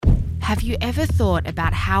Have you ever thought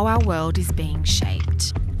about how our world is being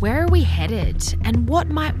shaped? Where are we headed, and what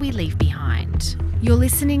might we leave behind? You're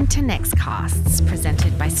listening to Nextcasts,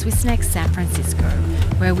 presented by Swissnex San Francisco,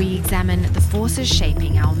 where we examine the forces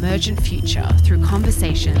shaping our emergent future through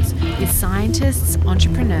conversations with scientists,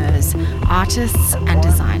 entrepreneurs, artists, and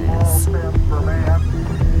designers.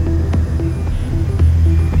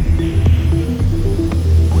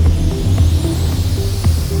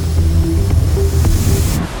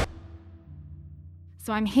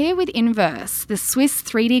 So I'm here with Imverse, the Swiss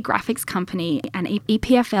 3D graphics company and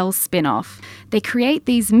EPFL spin-off. They create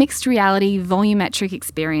these mixed reality volumetric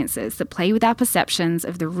experiences that play with our perceptions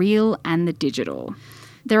of the real and the digital.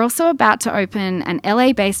 They're also about to open an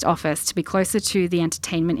LA-based office to be closer to the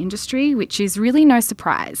entertainment industry, which is really no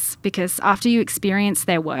surprise because after you experience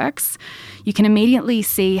their works, you can immediately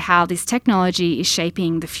see how this technology is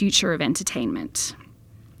shaping the future of entertainment.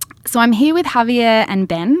 So I'm here with Javier and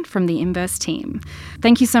Ben from the Imverse team.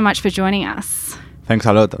 Thank you so much for joining us. Thanks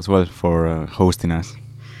a lot as well for hosting us.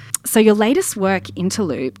 So your latest work,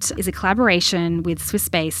 Interlooped, is a collaboration with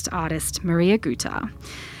Swiss-based artist Maria Guta.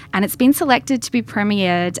 And it's been selected to be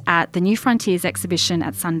premiered at the New Frontiers exhibition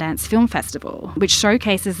at Sundance Film Festival, which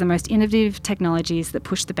showcases the most innovative technologies that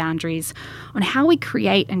push the boundaries on how we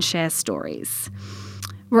create and share stories.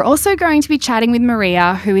 We're also going to be chatting with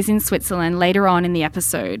Maria, who is in Switzerland, later on in the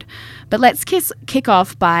episode. But let's kick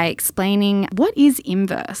off by explaining what is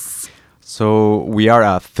Imverse. So we are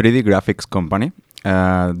a 3D graphics company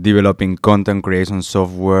developing content creation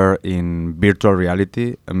software in virtual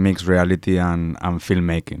reality, mixed reality, and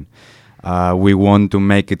filmmaking. We want to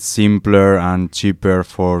make it simpler and cheaper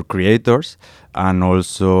for creators, and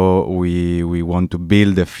also we want to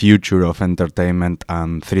build the future of entertainment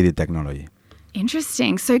and 3D technology.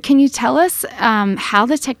 Interesting. So can you tell us how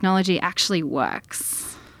the technology actually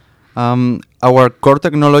works? Our core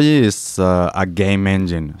technology is a game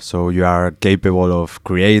engine. So you are capable of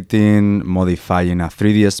creating, modifying a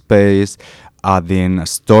 3D space, adding a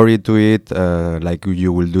story to it, like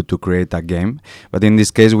you will do to create a game. But in this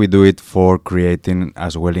case, we do it for creating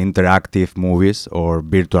as well interactive movies or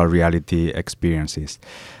virtual reality experiences.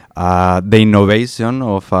 The innovation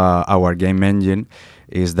of our game engine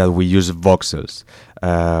is that we use voxels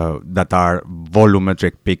that are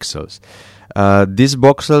volumetric pixels. These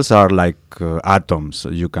voxels are like atoms.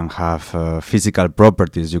 You can have physical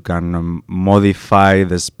properties. You can modify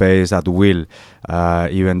the space at will.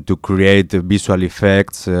 Even to create visual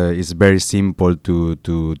effects, it's very simple to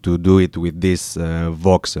do it with these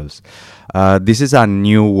voxels. This is a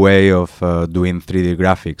new way of doing 3D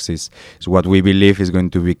graphics. It's what we believe is going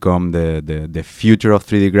to become the future of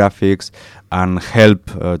 3D graphics and help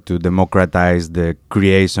to democratize the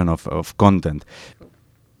creation of content.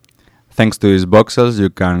 Thanks to these voxels, you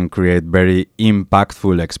can create very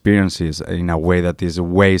impactful experiences in a way that is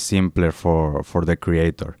way simpler for the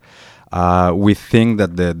creator. We think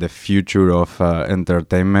that the future of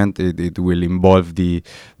entertainment, it will involve the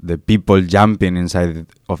people jumping inside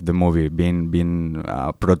of the movie, being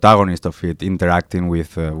a protagonist of it, interacting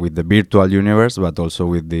with the virtual universe, but also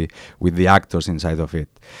with the actors inside of it.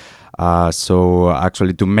 So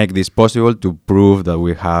actually, to make this possible, to prove that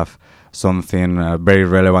we have something very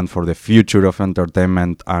relevant for the future of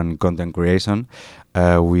entertainment and content creation,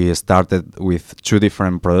 we started with two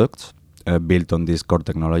different products built on this core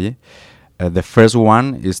technology. The first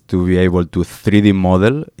one is to be able to 3D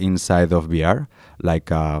model inside of VR,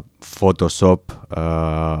 like a Photoshop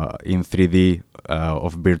in 3D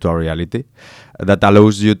of virtual reality. That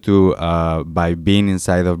allows you to, by being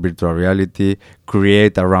inside of virtual reality,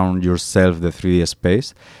 create around yourself the 3D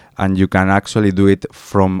space. And you can actually do it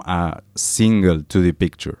from a single 2D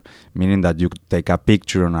picture, meaning that you take a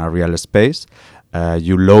picture on a real space,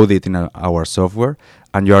 you load it in our software,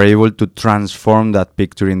 and you are able to transform that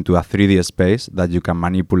picture into a 3D space that you can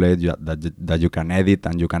manipulate, that you can edit,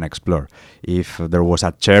 and you can explore. If there was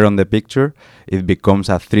a chair on the picture, it becomes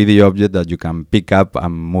a 3D object that you can pick up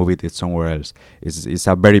and move it somewhere else. It's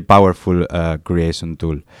a very powerful creation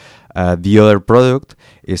tool. The other product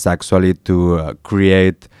is actually to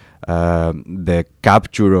create the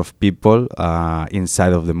capture of people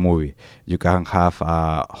inside of the movie. You can have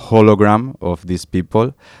a hologram of these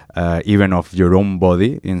people, even of your own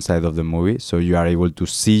body inside of the movie. So you are able to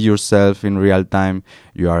see yourself in real time.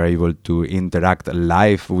 You are able to interact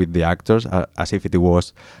live with the actors as if it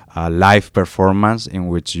was a live performance in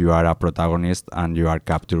which you are a protagonist and you are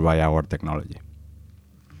captured by our technology.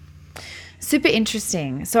 Super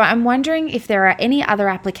interesting. So I'm wondering if there are any other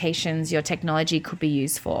applications your technology could be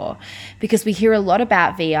used for, because we hear a lot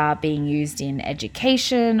about VR being used in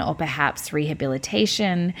education or perhaps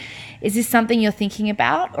rehabilitation. Is this something you're thinking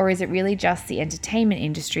about, or is it really just the entertainment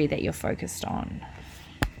industry that you're focused on?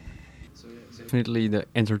 Definitely the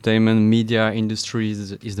entertainment media industry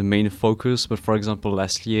is the main focus. But for example,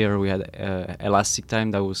 last year we had Elastic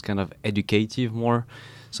Time that was kind of educative more.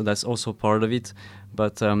 So that's also part of it.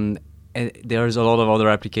 But there's a lot of other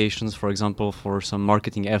applications, for example, for some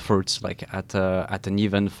marketing efforts, like at an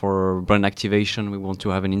event for brand activation, we want to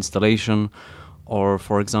have an installation. Or,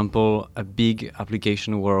 for example, a big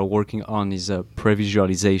application we're working on is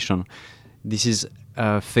pre-visualization. This is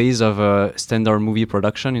a phase of a standard movie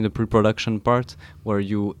production in the pre-production part, where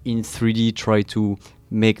you, in 3D, try to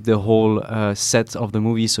make the whole set of the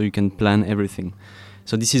movie so you can plan everything.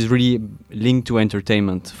 So this is really linked to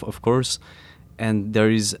entertainment, of course. And there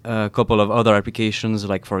is a couple of other applications,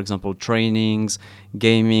 like, for example, trainings,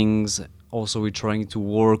 gamings. Also, we're trying to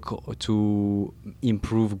work to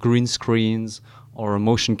improve green screens or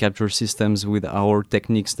motion capture systems with our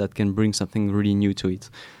techniques that can bring something really new to it.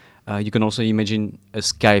 You can also imagine a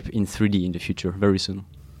Skype in 3D in the future, very soon.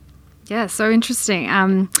 Yeah, so interesting.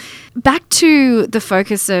 Back to the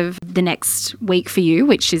focus of the next week for you,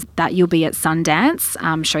 which is that you'll be at Sundance,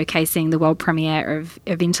 showcasing the world premiere of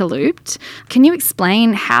Interlooped. Can you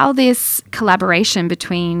explain how this collaboration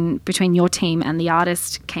between your team and the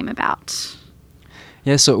artist came about?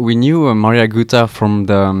 Yeah, so we knew Maria Guta from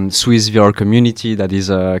the Swiss VR community. That is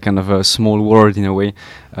kind of a small world in a way.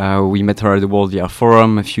 We met her at the World VR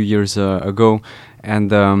Forum a few years ago.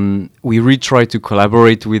 And we really try to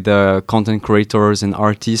collaborate with content creators and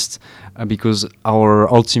artists because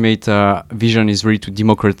our ultimate vision is really to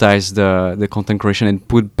democratize the content creation and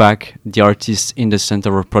put back the artists in the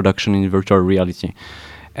center of production in virtual reality.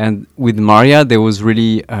 And with Maria, there was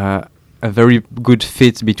really a very good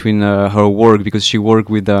fit between her work, because she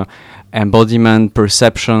worked with embodiment,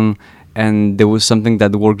 perception, and there was something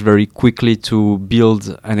that worked very quickly to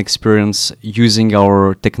build an experience using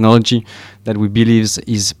our technology that we believe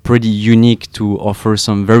is pretty unique to offer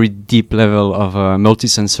some very deep level of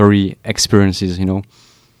multisensory experiences, you know.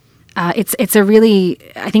 I think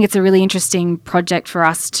it's a really interesting project for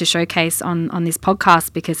us to showcase on this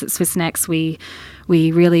podcast, because at SwissNext we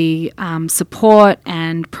really support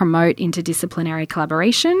and promote interdisciplinary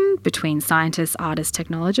collaboration between scientists, artists,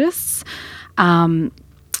 technologists.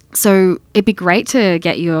 So it'd be great to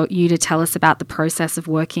get you to tell us about the process of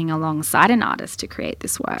working alongside an artist to create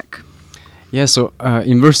this work. Yeah, so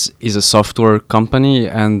Imverse is a software company,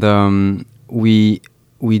 and we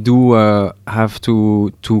do have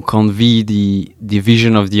to convey the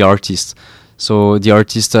vision of the artist. So the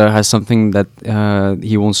artist has something that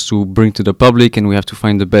he wants to bring to the public, and we have to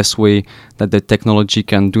find the best way that the technology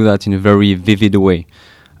can do that in a very vivid way.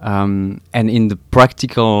 And in the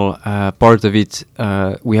practical part of it,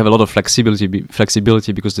 we have a lot of flexibility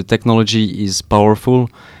because the technology is powerful.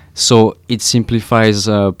 So it simplifies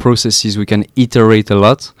processes. We can iterate a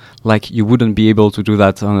lot, like you wouldn't be able to do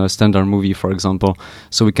that on a standard movie, for example.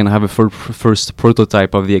 So we can have a first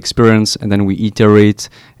prototype of the experience, and then we iterate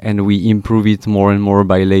and we improve it more and more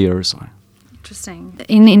by layers. Interesting.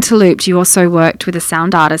 In Interlooped, you also worked with a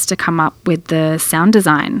sound artist to come up with the sound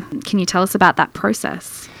design. Can you tell us about that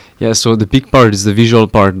process? Yeah, so the big part is the visual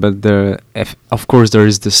part, but of course there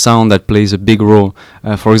is the sound that plays a big role.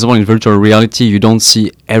 For example, in virtual reality, you don't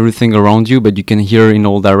see everything around you, but you can hear in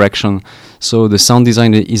all directions. So the sound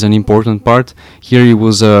design is an important part. Here it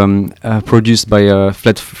was produced by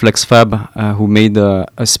FlexFab, who made a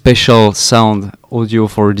special sound audio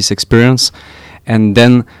for this experience. And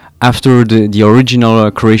then after the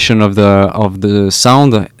original creation of the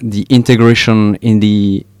sound, the integration in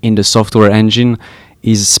the software engine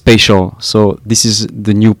is spatial. So this is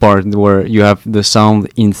the new part where you have the sound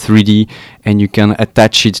in 3D and you can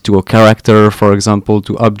attach it to a character, for example,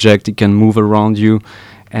 to object. It can move around you,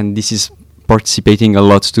 and this is participating a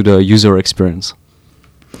lot to the user experience.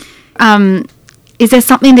 Is there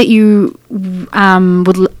something that you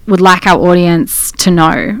would like our audience to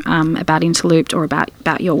know about Interlooped or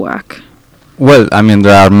about your work? Well, I mean,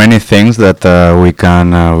 there are many things that we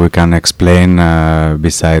can explain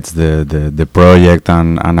besides the project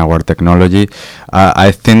and our technology.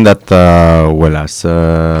 I think that, well, as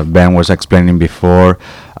Ben was explaining before,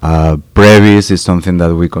 Previs is something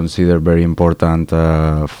that we consider very important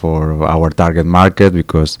for our target market,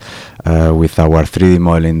 because with our 3D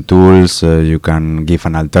modeling tools you can give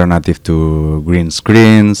an alternative to green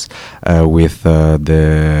screens. With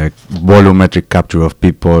the volumetric capture of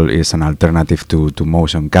people is an alternative to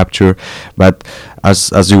motion capture. But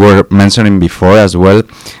as you were mentioning before as well,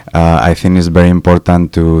 I think it's very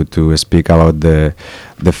important to speak about the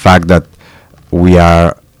fact that we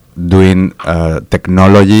are doing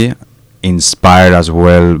technology inspired as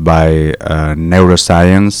well by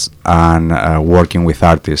neuroscience and working with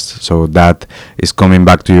artists. So that is coming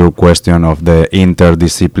back to your question of the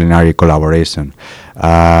interdisciplinary collaboration.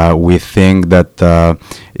 We think that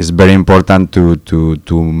it's very important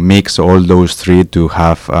to mix all those three to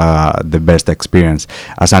have the best experience.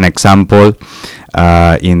 As an example,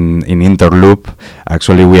 in Interlooped,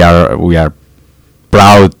 actually we are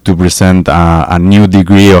proud to present a new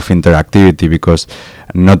degree of interactivity, because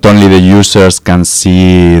not only the users can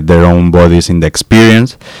see their own bodies in the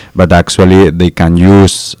experience, but actually they can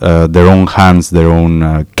use their own hands, their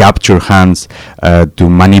own capture hands, to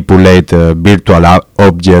manipulate virtual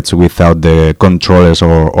objects without the controllers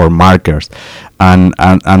or markers. And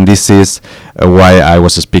this is why I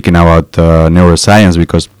was speaking about neuroscience,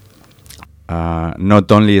 because not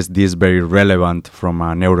only is this very relevant from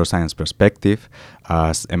a neuroscience perspective,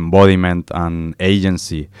 as embodiment and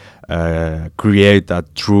agency create a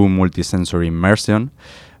true multisensory immersion,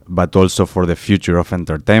 but also for the future of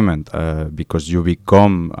entertainment, because you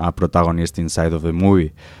become a protagonist inside of the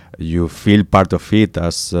movie. You feel part of it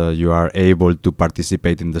as you are able to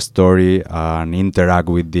participate in the story and interact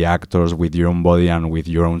with the actors, with your own body and with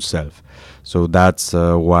your own self. So that's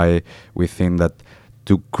why we think that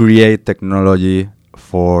to create technology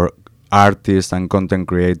for artists and content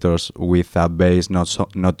creators with a base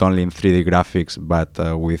not only in 3D graphics but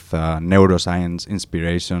with neuroscience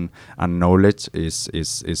inspiration and knowledge is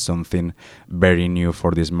something very new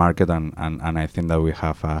for this market, and I think that we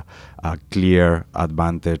have a clear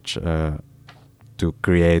advantage to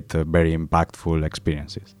create very impactful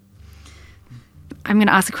experiences. I'm going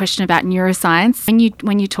to ask a question about neuroscience.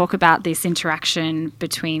 When you talk about this interaction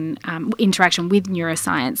between interaction with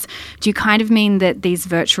neuroscience, do you kind of mean that these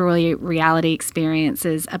virtual reality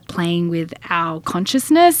experiences are playing with our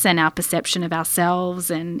consciousness and our perception of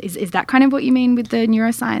ourselves? And is that kind of what you mean with the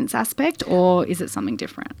neuroscience aspect, or is it something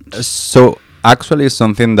different? So actually it's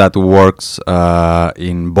something that works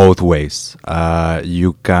in both ways.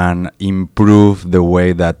 You can improve the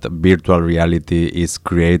way that virtual reality is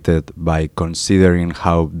created by considering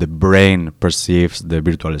how the brain perceives the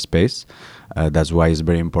virtual space. That's why it's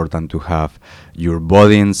very important to have your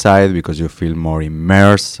body inside, because you feel more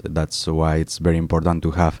immersed. That's why it's very important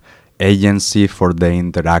to have agency for the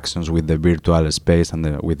interactions with the virtual space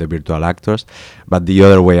and with the virtual actors, but the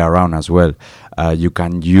other way around as well. You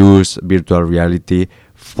can use virtual reality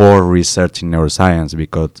for research in neuroscience,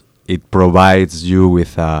 because it provides you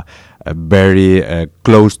with a very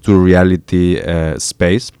close to reality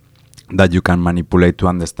space that you can manipulate to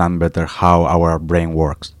understand better how our brain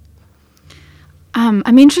works.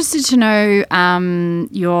 I'm interested to know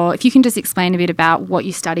if you can just explain a bit about what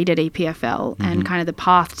you studied at EPFL and kind of the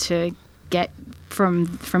path to get from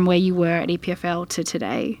where you were at EPFL to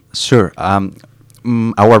today. Sure.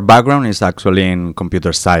 Our background is actually in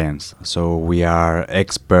computer science, so we are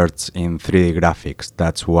experts in 3D graphics.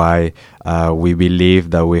 That's why we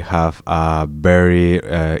believe that we have a very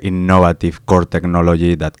innovative core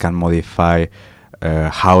technology that can modify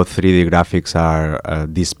how 3D graphics are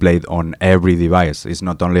displayed on every device. It's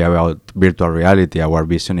not only about virtual reality. Our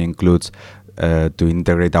vision includes to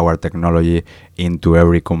integrate our technology into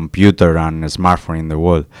every computer and smartphone in the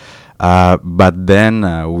world. But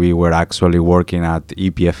then we were actually working at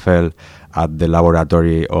EPFL at the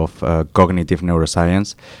Laboratory of Cognitive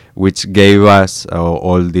Neuroscience, which gave us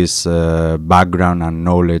all this background and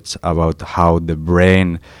knowledge about how the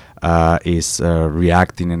brain is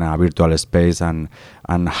reacting in a virtual space, and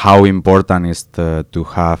how important is to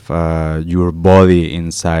have your body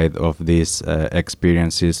inside of these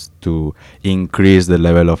experiences to increase the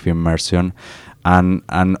level of immersion.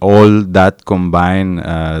 And all that combined,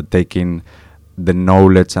 taking the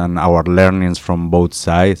knowledge and our learnings from both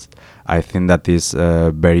sides, I think that is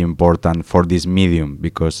very important for this medium,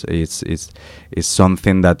 because it's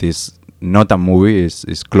something that is not a movie,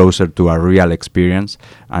 is closer to a real experience,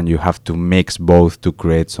 and you have to mix both to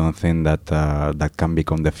create something that can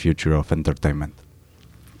become the future of entertainment.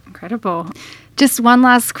 Incredible. Just one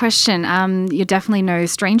last question. You're definitely no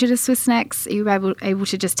stranger to SwissNext. Are you able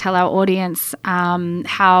to just tell our audience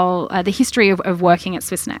how the history of working at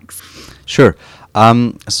SwissNext? Sure.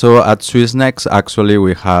 So at SwissNext, actually,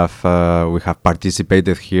 we have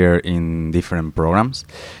participated here in different programs.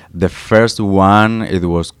 The first one, it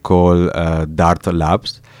was called Dart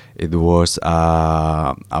Labs. It was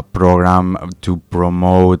a program to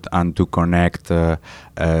promote and to connect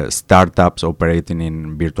startups operating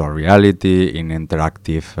in virtual reality, in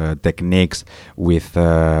interactive techniques with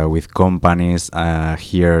companies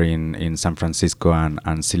here in San Francisco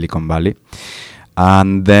and Silicon Valley.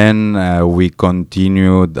 And then we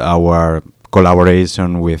continued our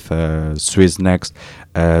collaboration with SwissNext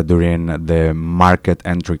during the market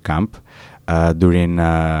entry camp. During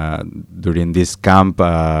this camp,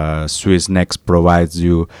 SwissNext provides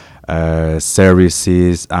you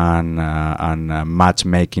services and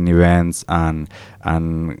matchmaking events and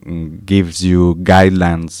gives you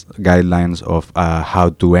guidelines of how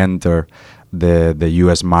to enter the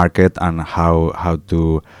U.S. market and how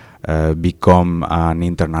to become an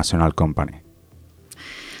international company.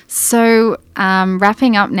 So,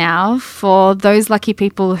 wrapping up now, for those lucky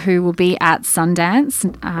people who will be at Sundance,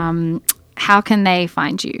 how can they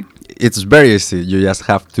find you? It's very easy. You just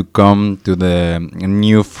have to come to the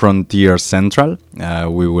New Frontier Central.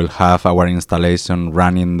 We will have our installation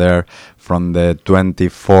running there from the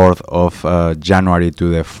 24th of January to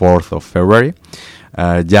the 4th of February.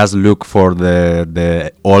 Just look for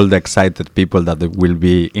all the excited people that will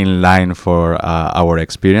be in line for our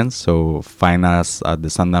experience. So find us at the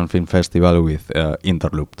Sundance Film Festival with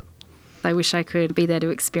Interlooped. I wish I could be there to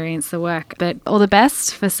experience the work. But all the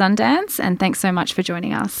best for Sundance, and thanks so much for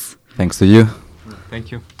joining us. Thanks to you.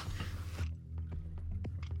 Thank you.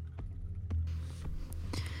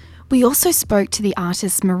 We also spoke to the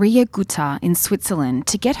artist Maria Guta in Switzerland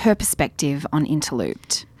to get her perspective on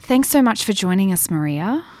Interlooped. Thanks so much for joining us,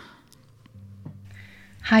 Maria.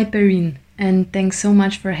 Hi, Perrine, and thanks so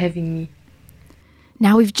much for having me.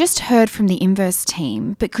 Now, we've just heard from the Imverse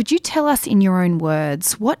team, but could you tell us in your own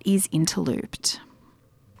words, what is Interlooped?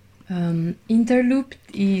 Interlooped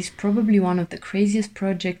is probably one of the craziest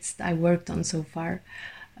projects I worked on so far,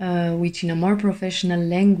 which in a more professional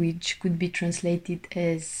language could be translated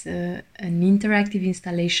as an interactive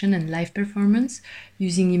installation and live performance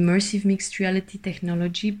using immersive mixed reality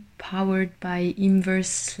technology powered by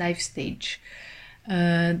Imverse live stage.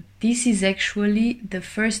 This is actually the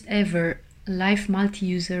first ever live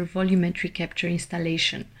multi-user volumetric capture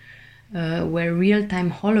installation, where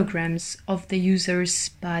real-time holograms of the user's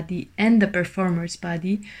body and the performer's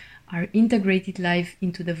body are integrated live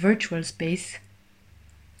into the virtual space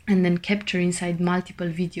and then capture inside multiple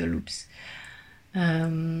video loops.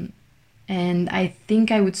 And I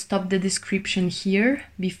think I would stop the description here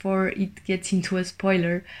before it gets into a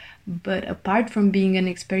spoiler. But apart from being an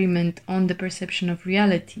experiment on the perception of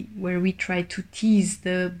reality, where we try to tease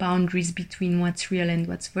the boundaries between what's real and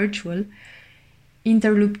what's virtual,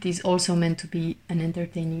 Interlooped is also meant to be an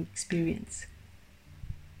entertaining experience.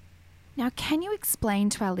 Now, can you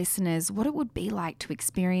explain to our listeners what it would be like to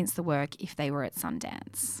experience the work if they were at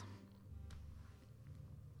Sundance?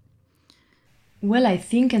 Well, I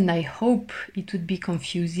think and I hope it would be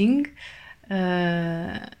confusing.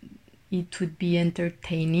 It would be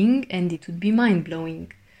entertaining and it would be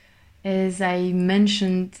mind-blowing. As I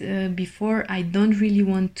mentioned before, I don't really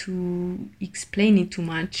want to explain it too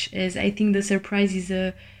much, as I think the surprise is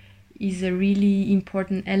a really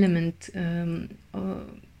important element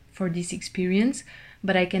for this experience.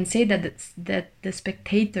 But I can say that the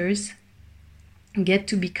spectators get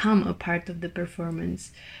to become a part of the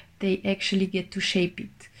performance. They actually get to shape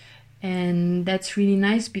it, and that's really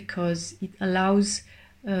nice because it allows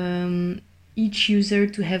each user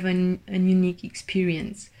to have an unique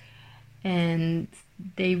experience, and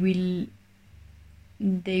they will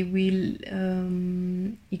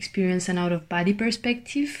experience an out-of-body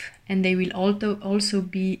perspective, and they will also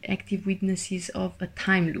be active witnesses of a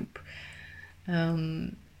time loop.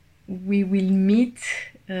 We will meet.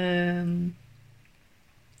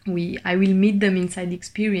 I will meet them inside the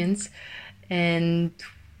experience, and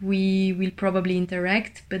we will probably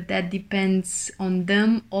interact, but that depends on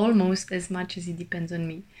them almost as much as it depends on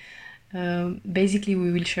me. Basically,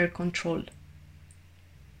 we will share control.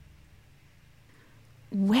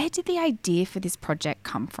 Where did the idea for this project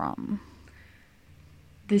come from?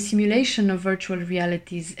 The simulation of virtual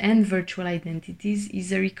realities and virtual identities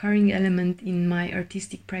is a recurring element in my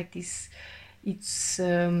artistic practice. It's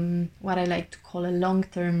what I like to call a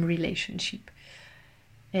long-term relationship.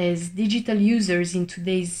 As digital users in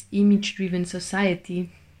today's image-driven society,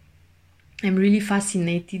 I'm really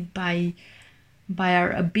fascinated by by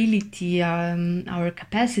our ability, our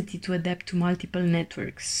capacity to adapt to multiple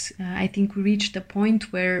networks. I think we reached a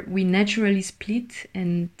point where we naturally split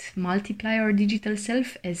and multiply our digital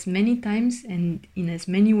self as many times and in as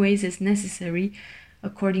many ways as necessary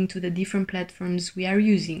according to the different platforms we are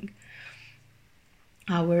using.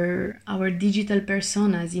 Our digital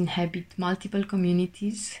personas inhabit multiple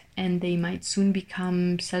communities, and they might soon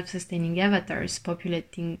become self-sustaining avatars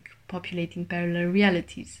populating parallel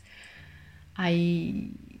realities.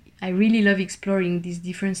 I really love exploring these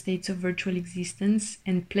different states of virtual existence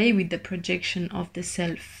and play with the projection of the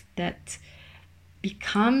self that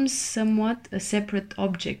becomes somewhat a separate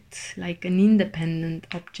object, like an independent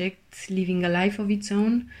object living a life of its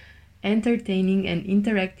own, entertaining and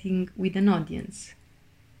interacting with an audience.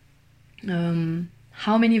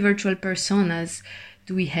 How many virtual personas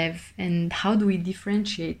do we have, and how do we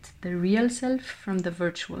differentiate the real self from the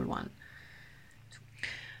virtual one?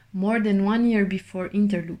 More than 1 year before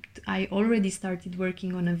Interlooped, I already started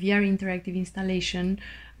working on a VR interactive installation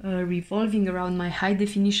revolving around my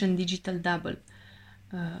high-definition digital double,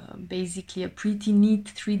 basically a pretty neat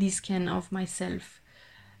 3D scan of myself.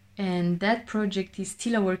 And that project is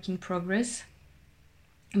still a work in progress,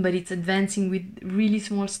 but it's advancing with really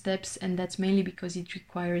small steps, and that's mainly because it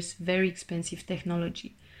requires very expensive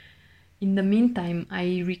technology. In the meantime,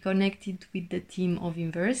 I reconnected with the team of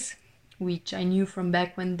Imverse, which I knew from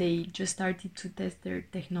back when they just started to test their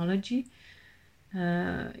technology.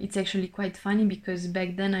 It's actually quite funny because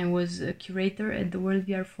back then I was a curator at the World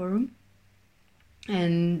VR Forum,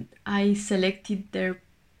 and I selected their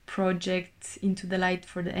project into the light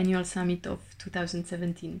for the annual summit of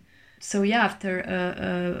 2017. So yeah,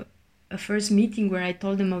 after a first meeting where I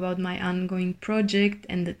told them about my ongoing project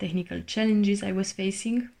and the technical challenges I was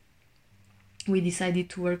facing, we decided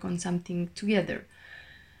to work on something together.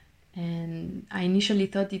 And I initially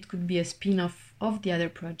thought it could be a spin-off of the other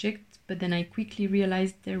project, but then I quickly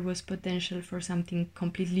realized there was potential for something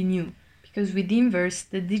completely new. Because with Imverse,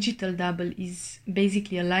 the digital double is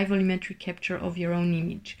basically a live volumetric capture of your own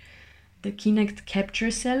image. The Kinect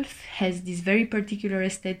Capture Self has this very particular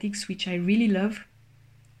aesthetics which I really love,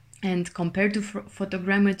 and compared to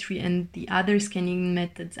photogrammetry and the other scanning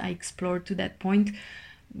methods I explored to that point,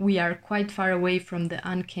 we are quite far away from the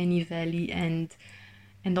uncanny valley, and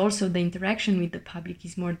also the interaction with the public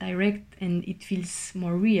is more direct and it feels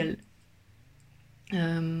more real.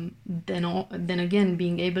 Then again,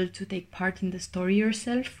 being able to take part in the story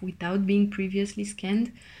yourself without being previously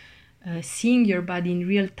scanned, seeing your body in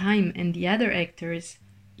real time and the other actors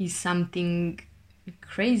is something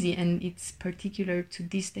crazy, and it's particular to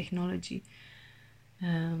this technology.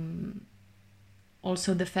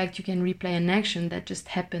 Also, the fact you can replay an action that just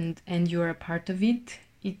happened and you're a part of it,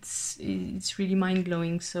 it's really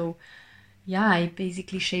mind-blowing. So yeah, I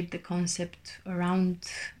basically shaped the concept around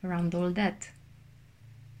all that.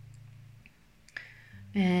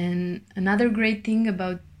 And another great thing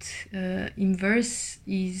about Imverse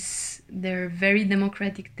is their very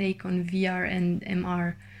democratic take on VR and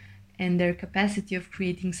MR, and their capacity of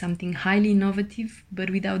creating something highly innovative but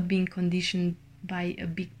without being conditioned by a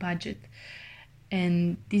big budget.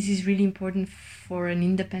 And this is really important for an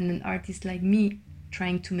independent artist like me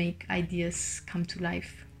trying to make ideas come to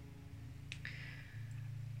life.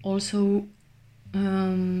 Also,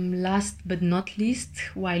 last but not least,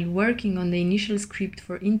 while working on the initial script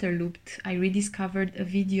for Interlooped, I rediscovered a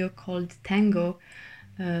video called Tango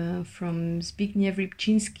from Zbigniew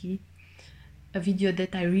Rybczynski, a video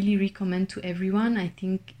that I really recommend to everyone. I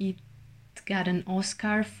think it got an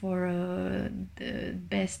Oscar for the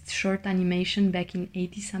best short animation back in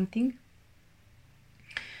 80-something.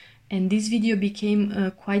 And this video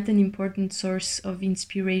became quite an important source of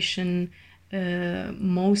inspiration,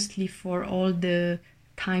 mostly for all the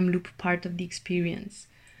time loop part of the experience.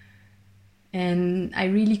 And I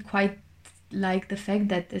really quite like the fact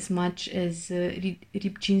that as much as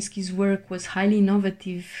Rybczynski's work was highly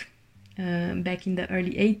innovative back in the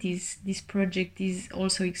early 80s, this project is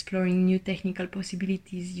also exploring new technical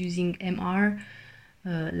possibilities using MR,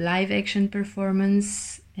 live action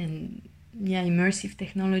performance, and immersive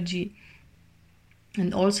technology.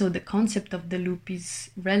 And also the concept of the loop is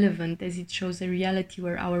relevant as it shows a reality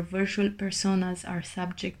where our virtual personas are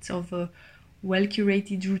subjects of a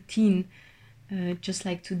well-curated routine, just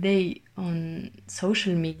like today on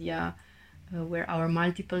social media, where our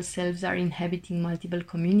multiple selves are inhabiting multiple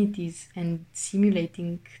communities and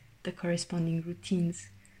simulating the corresponding routines.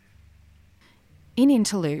 In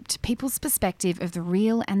Interlooped, people's perspective of the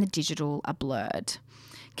real and the digital are blurred.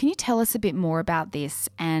 Can you tell us a bit more about this,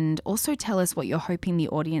 and also tell us what you're hoping the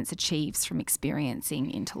audience achieves from experiencing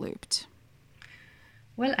Interlooped?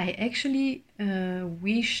 Well, I actually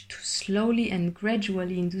wish to slowly and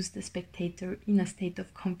gradually induce the spectator in a state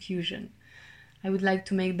of confusion. I would like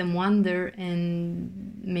to make them wonder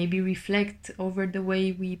and maybe reflect over the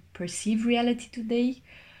way we perceive reality today,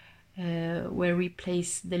 where we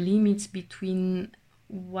place the limits between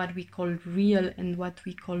what we call real and what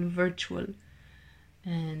we call virtual.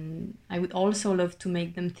 And I would also love to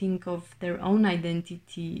make them think of their own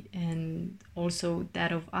identity and also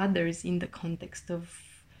that of others in the context of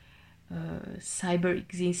cyber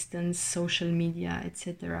existence, social media,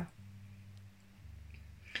 etc.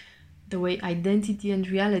 The way identity and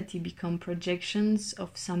reality become projections of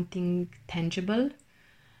something tangible,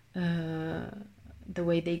 the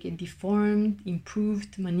way they get deformed,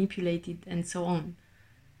 improved, manipulated, and so on.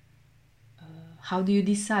 How do you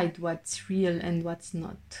decide what's real and what's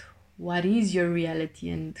not? What is your reality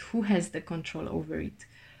and who has the control over it?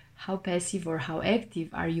 How passive or how active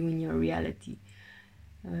are you in your reality?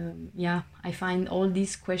 I find all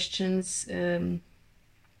these questions,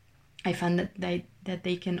 I find that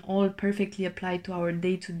they can all perfectly apply to our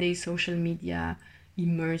day-to-day social media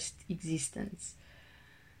immersed existence.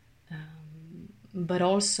 But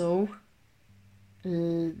also,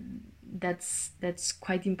 that's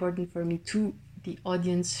quite important for me too. The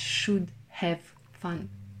audience should have fun.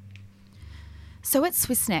 So at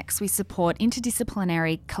SwissNext, we support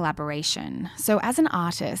interdisciplinary collaboration. So as an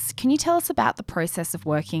artist, can you tell us about the process of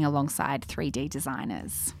working alongside 3D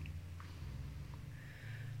designers?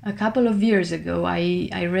 A couple of years ago,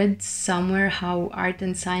 I read somewhere how art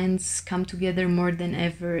and science come together more than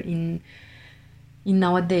ever in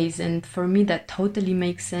nowadays, and for me that totally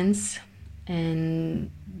makes sense. And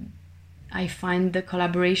I find the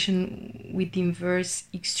collaboration with Imverse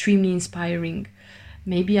extremely inspiring.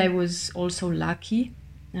 Maybe I was also lucky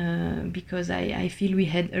because I feel we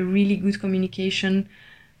had a really good communication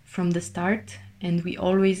from the start, and we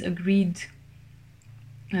always agreed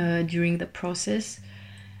during the process.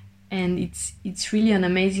 And it's really an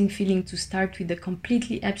amazing feeling to start with a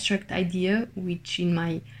completely abstract idea, which in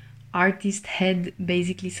my artist head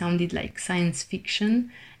basically sounded like science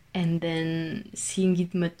fiction, and then seeing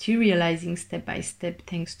it materializing step by step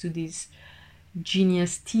thanks to this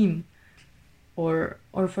genius team. Or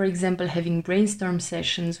for example, having brainstorm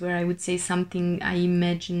sessions where I would say something I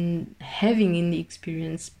imagine having in the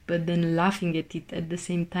experience, but then laughing at it at the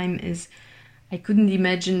same time, as I couldn't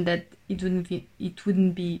imagine that it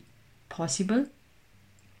wouldn't be possible.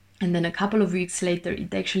 And then a couple of weeks later,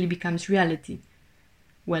 it actually becomes reality.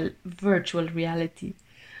 Well, virtual reality.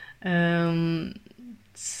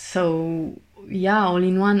 So yeah, all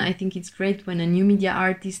in one, I think it's great when a new media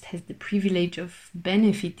artist has the privilege of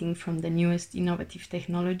benefiting from the newest innovative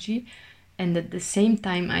technology. And at the same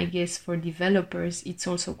time, I guess for developers, it's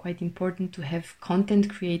also quite important to have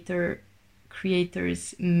content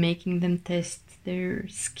creators making them test their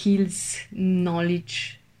skills,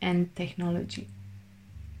 knowledge, and technology.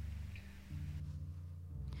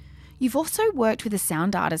 You've also worked with a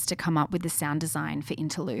sound artist to come up with the sound design for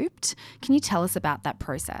Interlooped. Can you tell us about that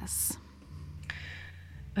process?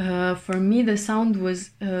 For me, the sound was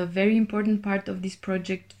a very important part of this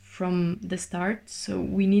project from the start. So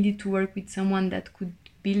we needed to work with someone that could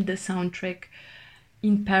build the soundtrack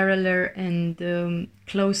in parallel and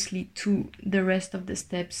closely to the rest of the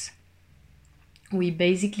steps. We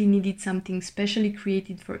basically needed something specially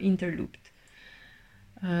created for Interlooped.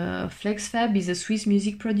 FlexFab is a Swiss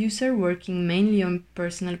music producer working mainly on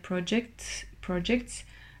personal projects,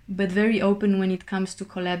 but very open when it comes to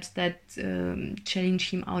collabs that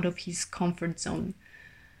challenge him out of his comfort zone.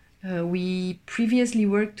 We previously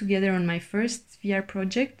worked together on my first VR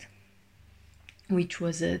project, which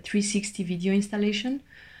was a 360 video installation.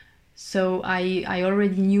 So I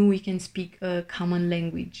already knew we can speak a common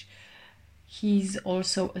language. He's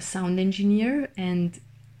also a sound engineer, and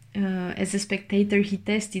as a spectator, he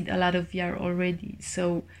tested a lot of VR already.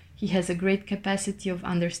 So he has a great capacity of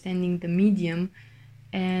understanding the medium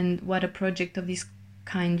and what a project of this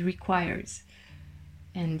kind requires.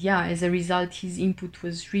 And yeah, as a result, his input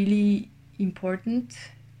was really important,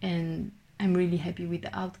 and I'm really happy with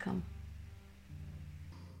the outcome.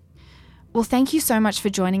 Well, thank you so much for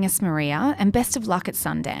joining us, Maria, and best of luck at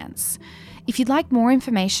Sundance. If you'd like more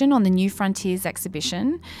information on the New Frontiers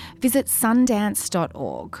exhibition, visit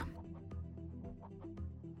sundance.org.